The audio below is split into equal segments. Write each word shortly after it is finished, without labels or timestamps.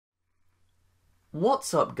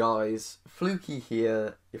What's up guys, Fluky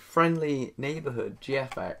here, your friendly neighbourhood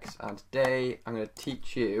GFX, and today I'm going to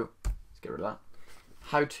teach you, let's get rid of that,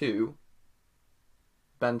 how to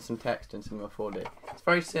bend some text in Cinema 4D. It's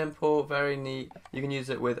very simple, very neat. You can use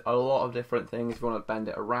it with a lot of different things. If you want to bend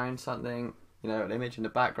it around something, you know, an image in the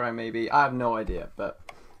background maybe, I have no idea, but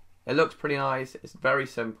it looks pretty nice, it's very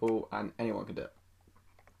simple, and anyone can do it.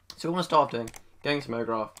 So we want to start off doing, getting some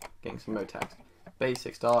MoGraph, getting some motext.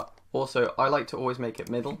 Basic start. Also, I like to always make it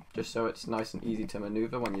middle, just so it's nice and easy to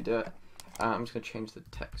maneuver when you do it. I'm just going to change the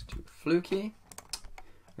text to Fluky.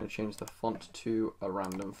 I'm going to change the font to a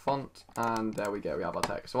random font, and there we go, we have our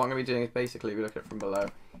text. So what I'm going to be doing is basically, if you look at it from below,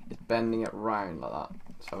 is bending it round like that.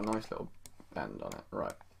 So a nice little bend on it,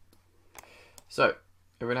 right. So,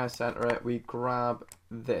 if we now center it, we grab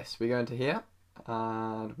this. We go into here,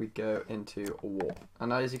 and we go into a warp.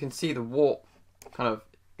 And as you can see, the warp kind of,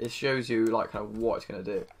 it shows you like kind of what it's going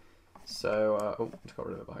to do. So, oh, just got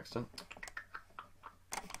rid of it by accident.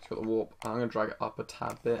 Just got the warp. I'm going to drag it up a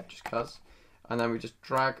tad bit, just cuz. And then we just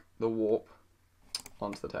drag the warp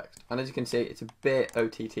onto the text. And as you can see, it's a bit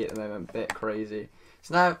OTT at the moment, a bit crazy.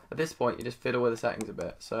 So now, at this point, you just fiddle with the settings a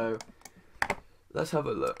bit. So, let's have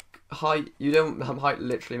a look. Height, height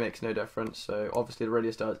literally makes no difference. So, obviously the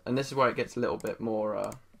radius does. And this is where it gets a little bit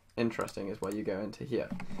more interesting, is where you go into here.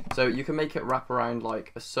 So you can make it wrap around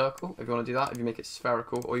like a circle if you want to do that, if you make it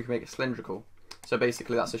spherical, or you can make it cylindrical. So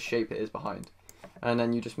basically that's the shape it is behind. And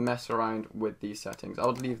then you just mess around with these settings. I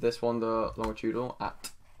would leave this one, the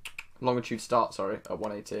longitude start, sorry, at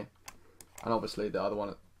 180. And obviously the other one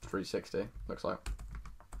at 360, looks like.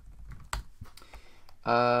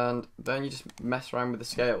 And then you just mess around with the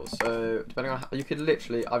scales. So depending on how, you could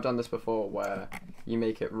literally, I've done this before where you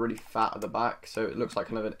make it really fat at the back, so it looks like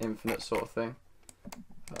kind of an infinite sort of thing.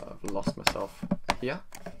 I've lost myself here.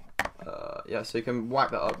 Yeah, so you can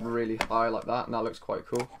whack that up really high like that, and that looks quite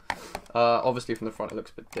cool. Obviously from the front it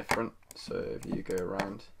looks a bit different, so if you go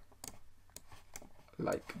around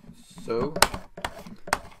like so,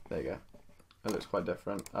 there you go. It looks quite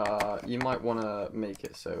different. You might want to make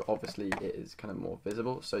it so obviously it is kind of more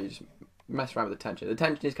visible, so you just mess around with the tension. The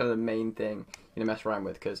tension is kind of the main thing you mess around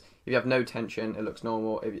with, because if you have no tension it looks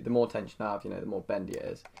normal. The more tension you have, you know, the more bendy it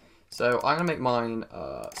is. So I'm going to make mine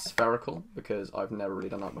spherical, because I've never really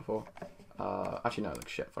done that before. Actually no, it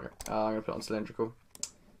looks shit, fuck it. I'm going to put it on cylindrical.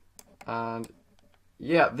 And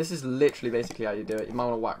yeah, this is literally basically how you do it. You might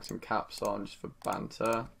want to whack some caps on just for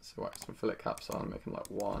banter. So whack some fillet caps on, make them like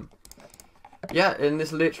one. Yeah, and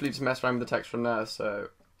this literally just mess around with the text from there, so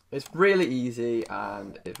it's really easy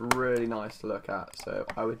and it's really nice to look at. So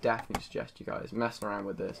I would definitely suggest you guys messing around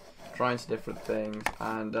with this, trying some different things,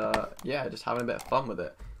 and yeah, just having a bit of fun with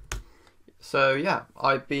it. So yeah,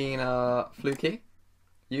 I've been Fluky,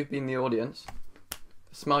 you've been the audience.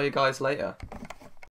 Smell you guys later.